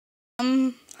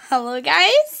Hello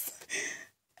guys.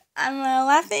 I'm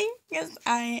laughing because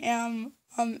I am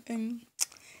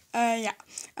yeah,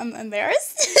 I'm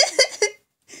embarrassed.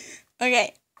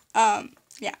 Okay.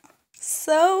 Yeah.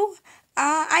 So,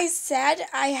 I said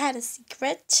I had a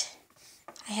secret.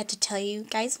 I had to tell you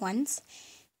guys once,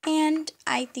 and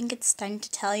I think it's time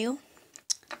to tell you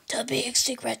the big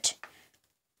secret.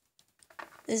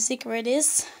 The secret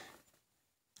is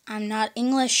I'm not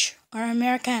English or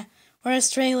America or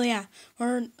Australia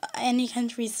or any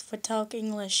countries would talk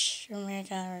English or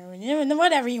America or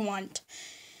whatever you want.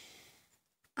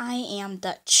 I am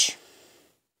Dutch.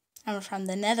 I'm from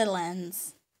the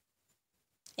Netherlands.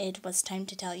 It was time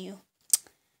to tell you.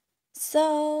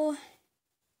 So,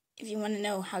 if you want to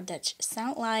know how Dutch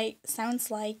sounds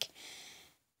like,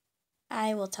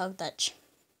 I will talk Dutch.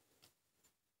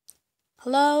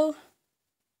 Hallo,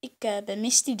 ik ben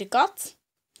Misty de kat.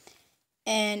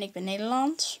 En ik ben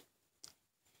Nederlands.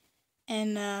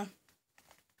 En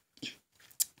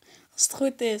als het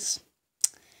goed is,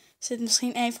 zit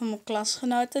misschien een van mijn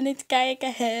klasgenoten niet te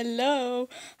kijken.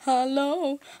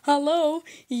 Hallo.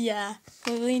 Ja,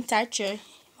 wil je een taartje? Je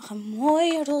mag een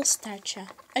mooi roze taartje.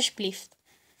 Alsjeblieft.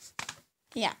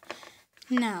 Ja,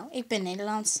 nou, ik ben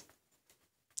Nederlands.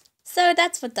 So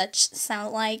that's what Dutch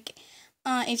sound like.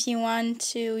 If you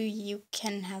want to, you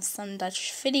can have some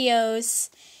Dutch videos.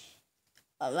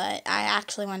 But I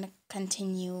actually want to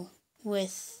continue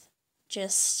with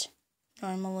just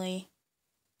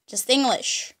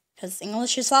English. Because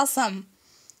English is awesome.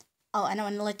 Oh, and I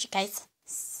want to let you guys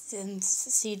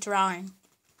see drawing.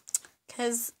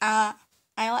 Because I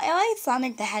like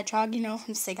Sonic the Hedgehog,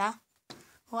 from Sega.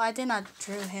 Well, I did not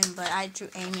draw him, but I drew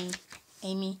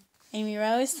Amy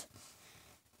Rose.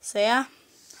 So yeah,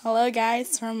 hello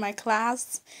guys from my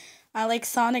class. I like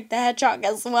Sonic the Hedgehog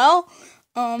as well.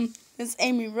 It's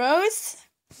Amy Rose.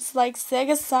 It's like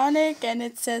Sega Sonic, and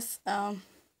it says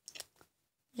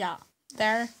yeah,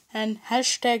 there, and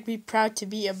hashtag be proud to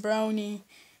be a brony.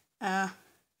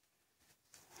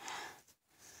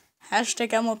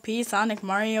 Hashtag MLP, Sonic,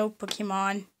 Mario,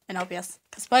 Pokemon, and OBS.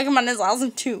 Because Pokemon is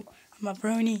awesome too. I'm a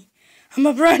brony.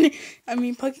 I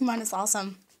mean, Pokemon is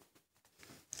awesome.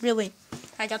 Really.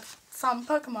 I got some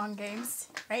Pokemon games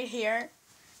right here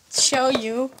to show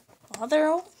you. Are there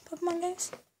all Pokemon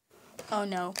games? Oh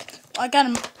no. I got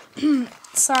a...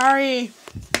 sorry.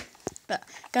 But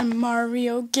I got a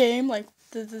Mario game, like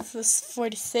this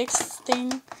 46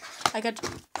 thing. I got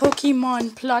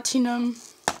Pokemon Platinum.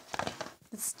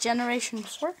 It's Generation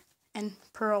 4 and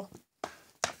Pearl.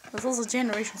 There's also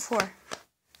Generation 4.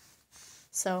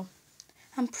 So,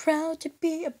 I'm proud to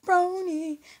be a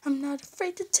brony. I'm not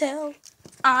afraid to tell.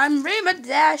 I'm Rima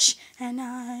Dash, and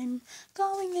I'm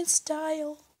going in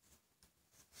style.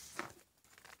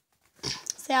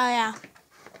 So yeah.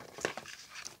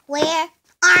 Where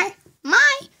are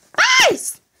my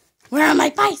pies? Where are my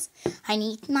pies? I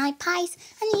need my pies.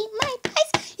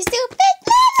 You stupid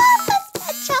little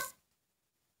ketchup.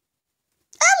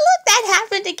 Oh look, that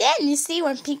happened again. You see,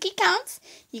 when Pinky counts,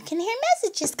 you can hear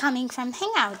messages coming from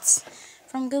Hangouts,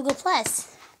 from Google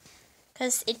Plus,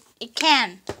 because it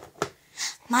can.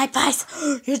 My pies.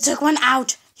 You took one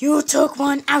out.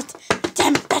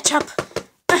 Damn ketchup.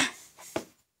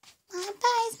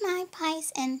 My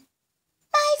pies, and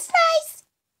my fries.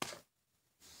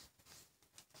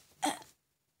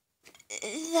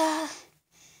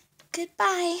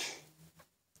 Goodbye.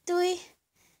 Doei.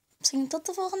 Misschien tot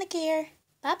de volgende keer.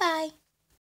 Bye bye.